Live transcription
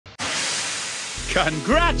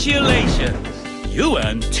Congratulations! You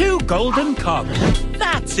earned 2 golden cogs.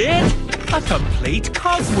 That's it! A complete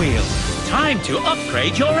cogwheel. Time to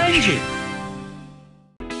upgrade your engine.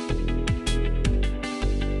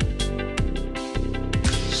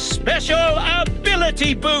 Special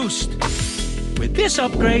Ability Boost! With this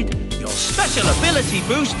upgrade, your Special Ability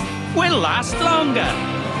Boost will last longer.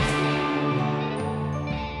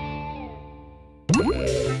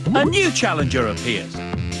 A new challenger appears.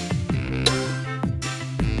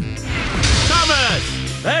 Thomas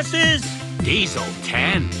versus Diesel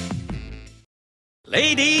 10.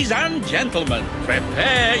 Ladies and gentlemen,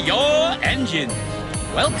 prepare your engines.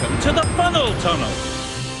 Welcome to the funnel tunnel.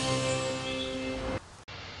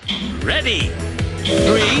 Ready?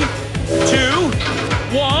 3, 2,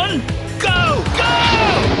 1, go! Go!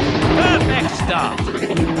 Perfect start.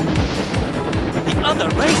 The other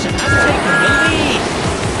racer has taken the lead.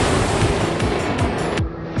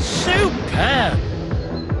 Superb!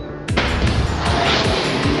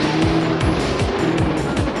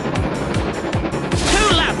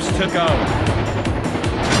 2 laps to go.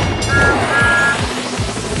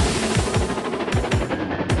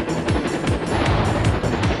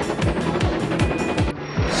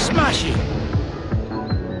 Splashy.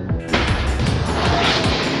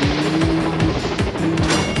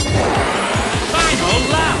 Final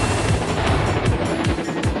lap.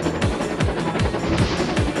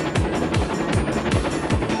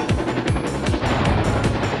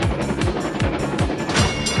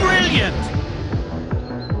 Brilliant.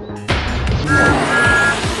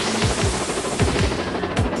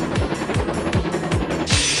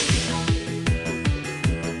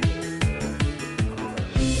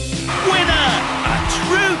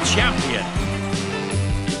 Champion.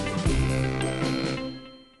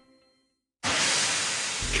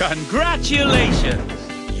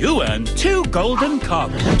 Congratulations! You earned 2 golden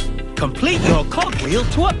cogs. Complete your cogwheel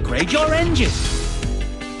to upgrade your engine.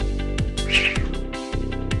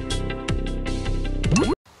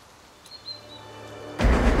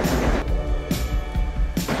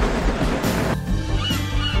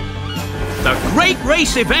 The great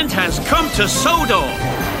race event has come to Sodor.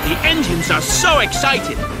 The engines are so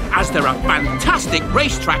excited, as there are fantastic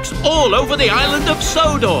racetracks all over the island of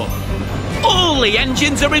Sodor. All the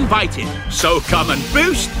engines are invited, so come and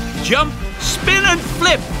boost, jump, spin and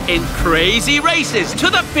flip in crazy races to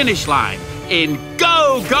the finish line in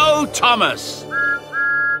Go Go Thomas!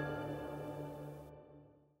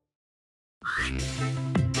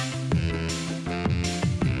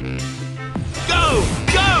 Go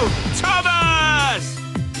Go Thomas!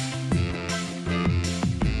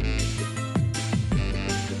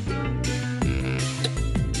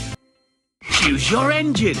 Choose your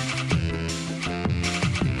engine.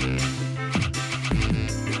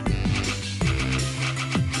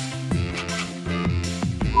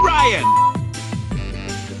 Ryan.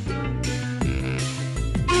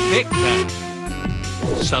 Victor.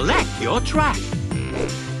 Select your track.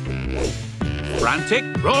 Frantic,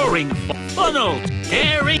 roaring, funnel,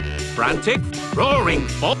 scary, frantic, roaring,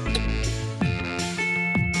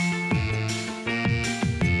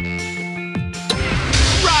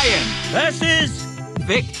 Ryan versus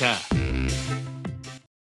Victor.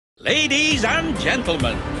 Ladies and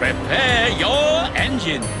gentlemen, prepare your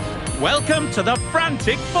engine. Welcome to the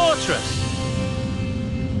Frantic Fortress.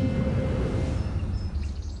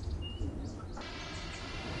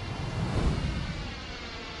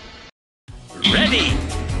 Ready?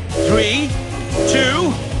 3,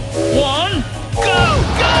 2, 1, go!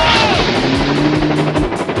 Go!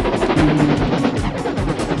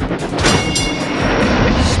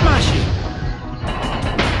 Smashing.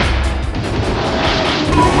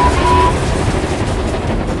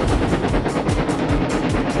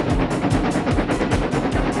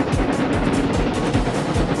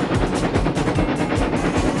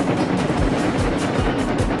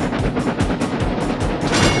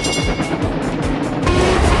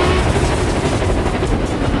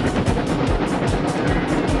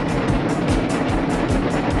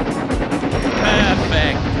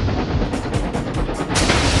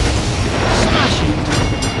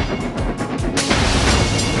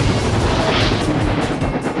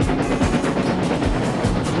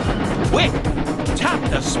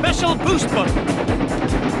 Special boost button.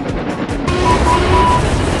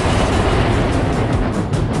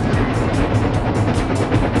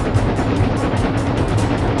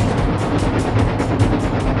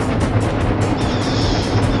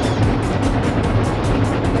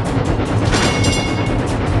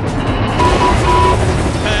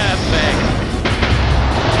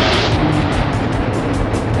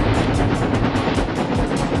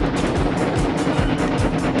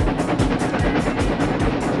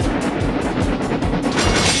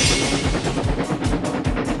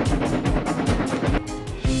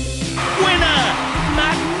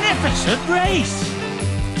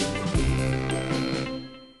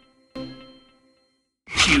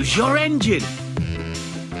 Choose your engine.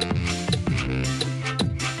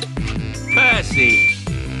 Percy.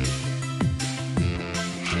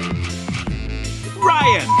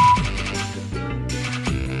 Ryan.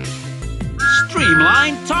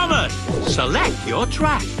 Streamline Thomas. Select your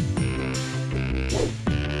track.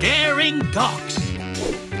 Daring Docks.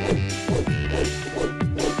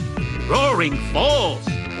 Roaring Falls.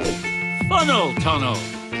 Funnel Tunnel.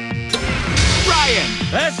 Ryan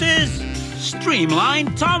versus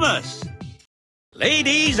Streamline Thomas.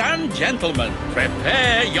 Ladies and gentlemen,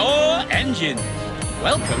 prepare your engines.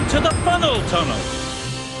 Welcome to the Funnel Tunnel.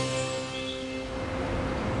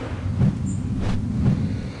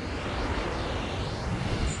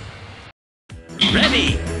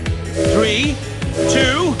 Ready? 3,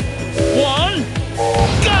 2, 1,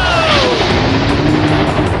 go!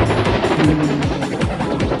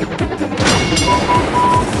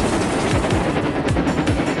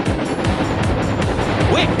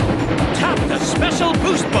 Quick! Tap the special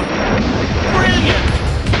boost button. Brilliant!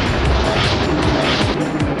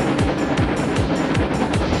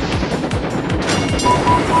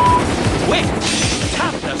 Quick!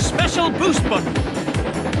 Tap the special boost button.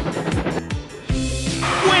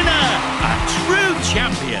 Winner! A true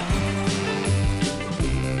champion!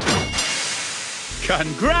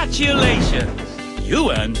 Congratulations!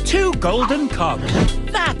 You earned 2 golden cogs.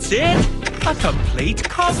 That's it! A complete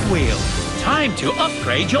cogwheel. Time to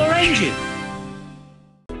upgrade your engine.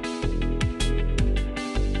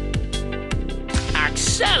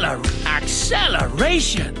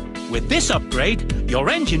 Acceleration! With this upgrade, your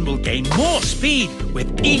engine will gain more speed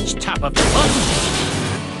with each tap of the button.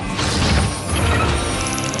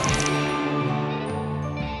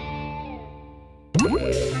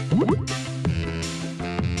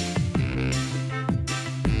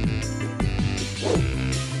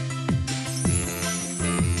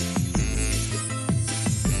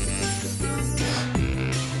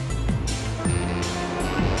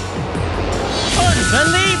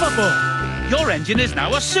 Unbelievable! Your engine is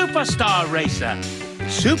now a superstar racer.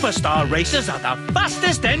 Superstar racers are the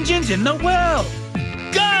fastest engines in the world.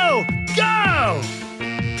 Go! Go!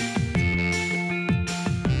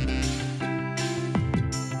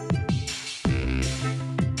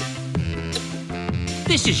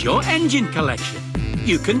 This is your engine collection.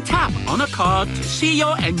 You can tap on a card to see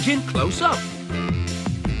your engine close up.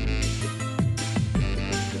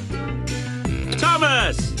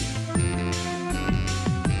 Thomas!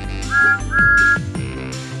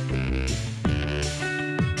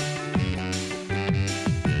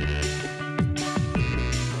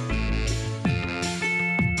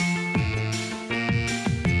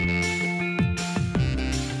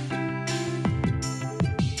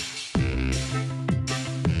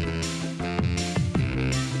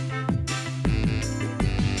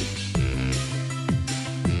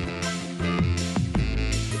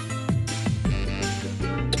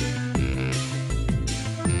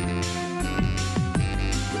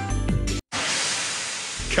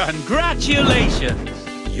 Congratulations!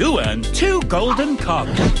 You earned 2 golden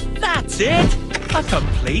cogs. That's it! A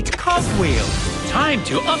complete cogwheel. Time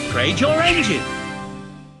to upgrade your engine.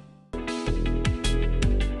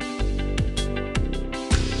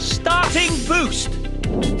 Starting boost.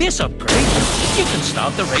 This upgrade, you can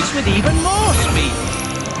start the race with even more speed.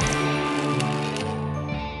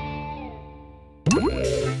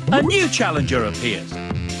 A new challenger appears.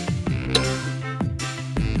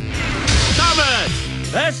 Thomas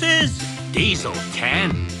versus Diesel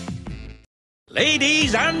 10.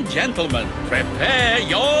 Ladies and gentlemen, prepare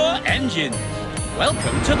your engines.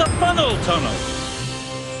 Welcome to the Funnel Tunnel.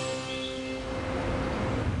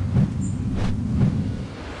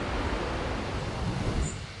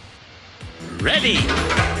 Ready?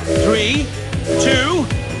 3, 2,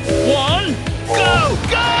 1, go!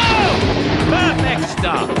 Go! Perfect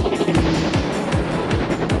start.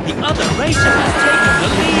 The other racer has taken the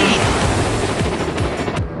lead.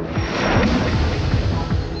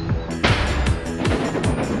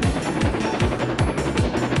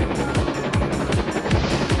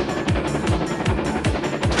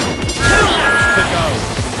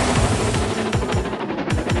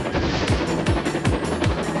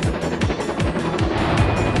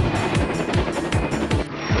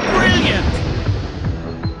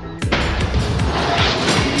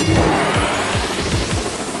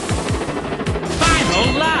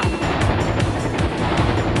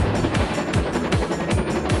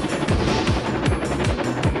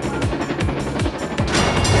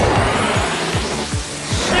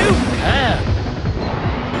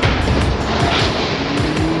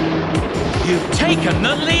 You've taken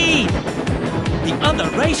the lead! The other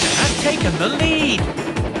racer has taken the lead!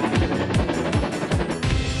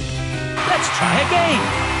 try again.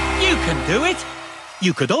 You can do it.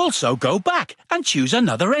 You could also go back and choose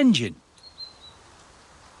another engine.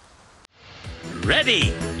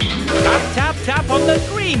 Ready. Tap, tap, tap on the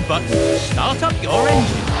green button to start up your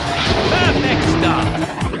engine. Perfect start.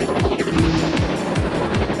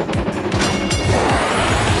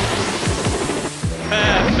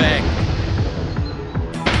 Perfect.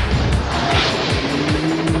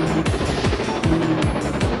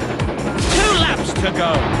 To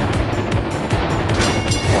go.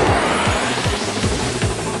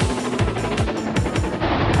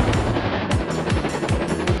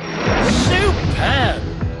 Superb.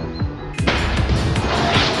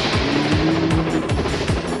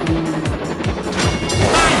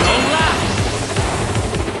 Final lap.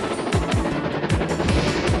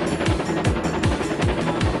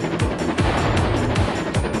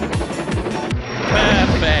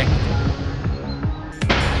 Perfect.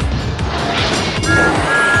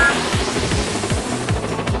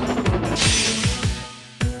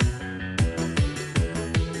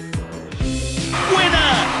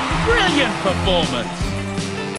 Brilliant performance!